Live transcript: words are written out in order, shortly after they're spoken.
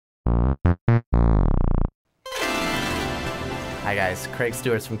Hi guys, Craig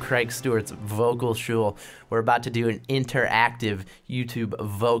Stewarts from Craig Stewarts Vocal Schule. We're about to do an interactive YouTube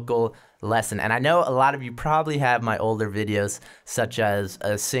vocal lesson. And I know a lot of you probably have my older videos, such as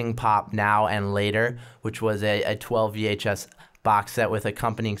Sing Pop Now and Later, which was a 12 VHS box set with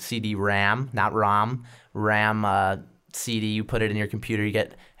accompanying CD RAM, not ROM, RAM CD. You put it in your computer, you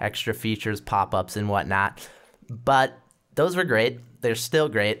get extra features, pop-ups and whatnot. But those were great. They're still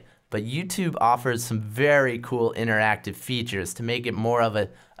great. But YouTube offers some very cool interactive features to make it more of a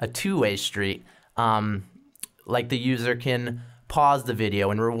two-way street. Like the user can pause the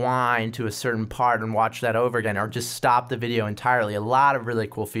video and rewind to a certain part and watch that over again, or just stop the video entirely. A lot of really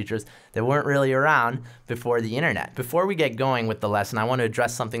cool features that weren't really around before the internet. Before we get going with the lesson, I want to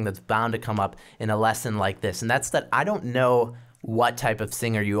address something that's bound to come up in a lesson like this, and that's that I don't know what type of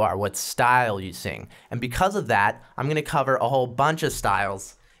singer you are, what style you sing. And because of that, I'm going to cover a whole bunch of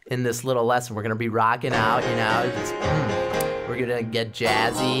styles in this little lesson. We're gonna be rocking out, you know, just, we're gonna get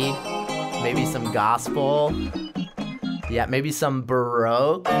jazzy, maybe some gospel, yeah, maybe some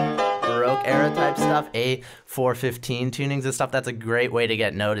Baroque era type stuff, A415 tunings and stuff. That's a great way to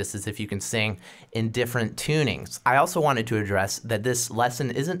get noticed, is if you can sing in different tunings. I also wanted to address that this lesson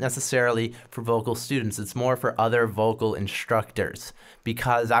isn't necessarily for vocal students, it's more for other vocal instructors,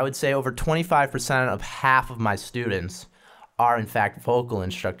 because I would say over 25% of half of my students are in fact vocal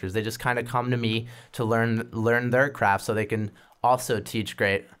instructors. They just kind of come to me to learn their craft so they can also teach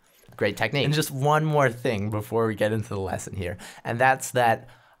great technique. And just one more thing before we get into the lesson here, and that's that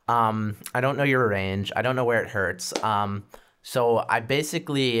I don't know your range. I don't know where it hurts. So I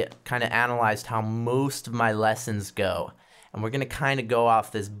basically kind of analyzed how most of my lessons go, and we're going to kind of go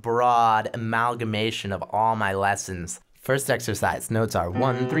off this broad amalgamation of all my lessons. First exercise, notes are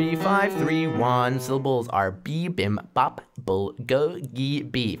 1, 3, 5, 3, 1. Syllables are beep, bim, bop, bul, go, gee,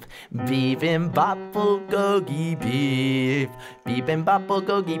 beef. Beep, bim, bop, bul, go, gee, beef. Beep, bim, bop, bul,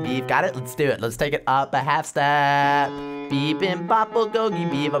 go, gee, beef. Got it? Let's do it. Let's take it up a half step. Beep, bim, bop, bul, go, gee,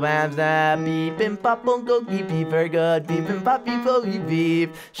 beef. Up a half step. Beep, bim, bop, bul, go, gee, beef. Very good. Beep, bim, bop, beep, go, gee,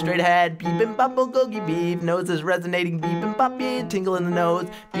 beef. Straight ahead. Beep, bim, bop, bul, go, gee, beef. Nose is resonating. Beep, bim, bop, beep. Tingle in the nose.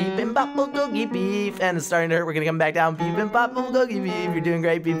 Beep, bim, bop, bul, go, gee, beef. And it's starting to hurt. We're going to come back down. Beep, bim, bop, bul, go, gee, beef. You're doing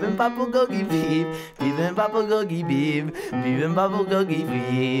great. Beep, bim, bop, bul, go, gee, beef. Beep, bim, bop, bul, go, gee, beef. Beep, bim, bop, bul, go, gee,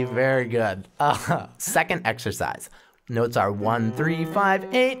 beef. Very good. Second exercise. Notes are 1, 3,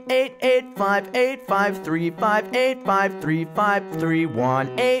 5, 8, 8, 8, 5, 8, 5, 3, 5, 8, 5, 3, 5, 3,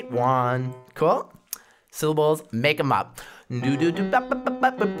 1, 8, 1. Cool? Syllables, make them up. It's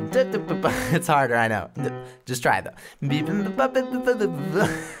harder, I know. Just try it though.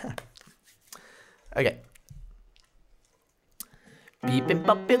 Okay.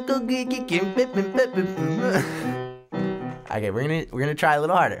 Okay, we're gonna try a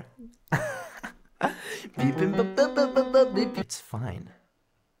little harder. It's fine.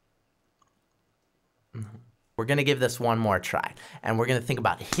 We're gonna give this one more try, and we're gonna think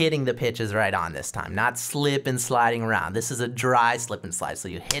about hitting the pitches right on this time, not slip and sliding around. This is a dry slip and slide, so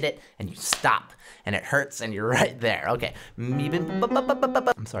you hit it and you stop, and it hurts, and you're right there. Okay.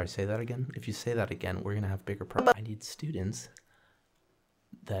 I'm sorry, say that again. If you say that again, we're gonna have bigger problems. I need students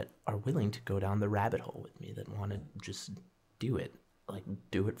that are willing to go down the rabbit hole with me, that want to just do it, like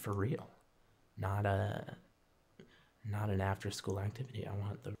do it for real. Not an after-school activity. I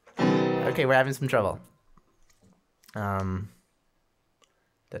want the... Okay, we're having some trouble. I'm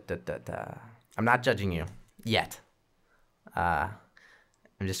not judging you yet. I'm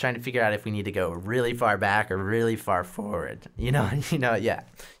just trying to figure out if we need to go really far back or really far forward. You know, yeah.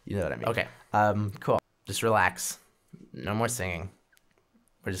 You know what I mean. Okay, cool. Just relax. No more singing.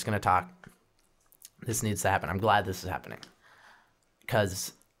 We're just gonna talk. This needs to happen. I'm glad this is happening.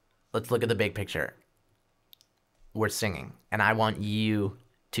 Because let's look at the big picture. We're singing, and I want you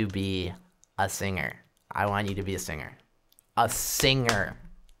to be a singer. I want you to be a singer. A singer,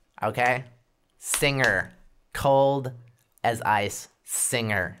 okay? Singer. Cold as ice,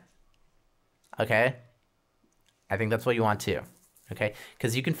 singer. Okay? I think that's what you want too, okay?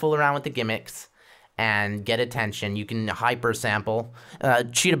 Because you can fool around with the gimmicks and get attention. You can hyper sample.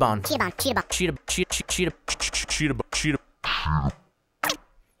 Cheetah bone.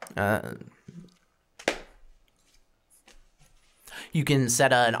 You can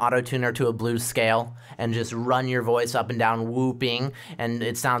set an auto-tuner to a blues scale and just run your voice up and down whooping, and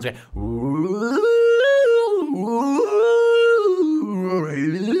it sounds great.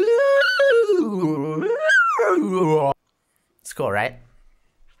 It's cool, right?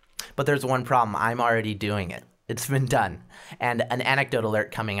 But there's one problem. I'm already doing it. It's been done. And an anecdote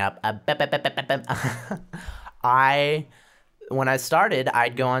alert coming up. when I started,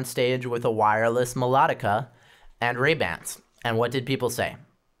 I'd go on stage with a wireless melodica and Ray-Bans. And what did people say?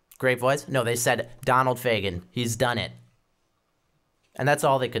 Great voice? No, they said, Donald Fagen, he's done it. And that's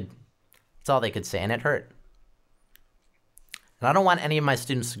all they could say, and it hurt. And I don't want any of my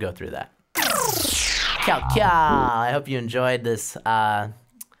students to go through that. Ciao, ciao. I hope you enjoyed this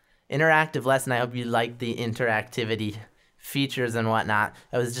interactive lesson. I hope you liked the interactivity features and whatnot.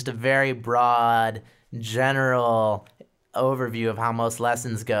 It was just a very broad, general overview of how most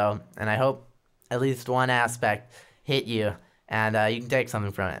lessons go, and I hope at least one aspect hit you, and you can take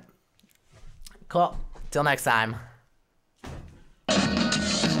something from it. Cool. Till next time.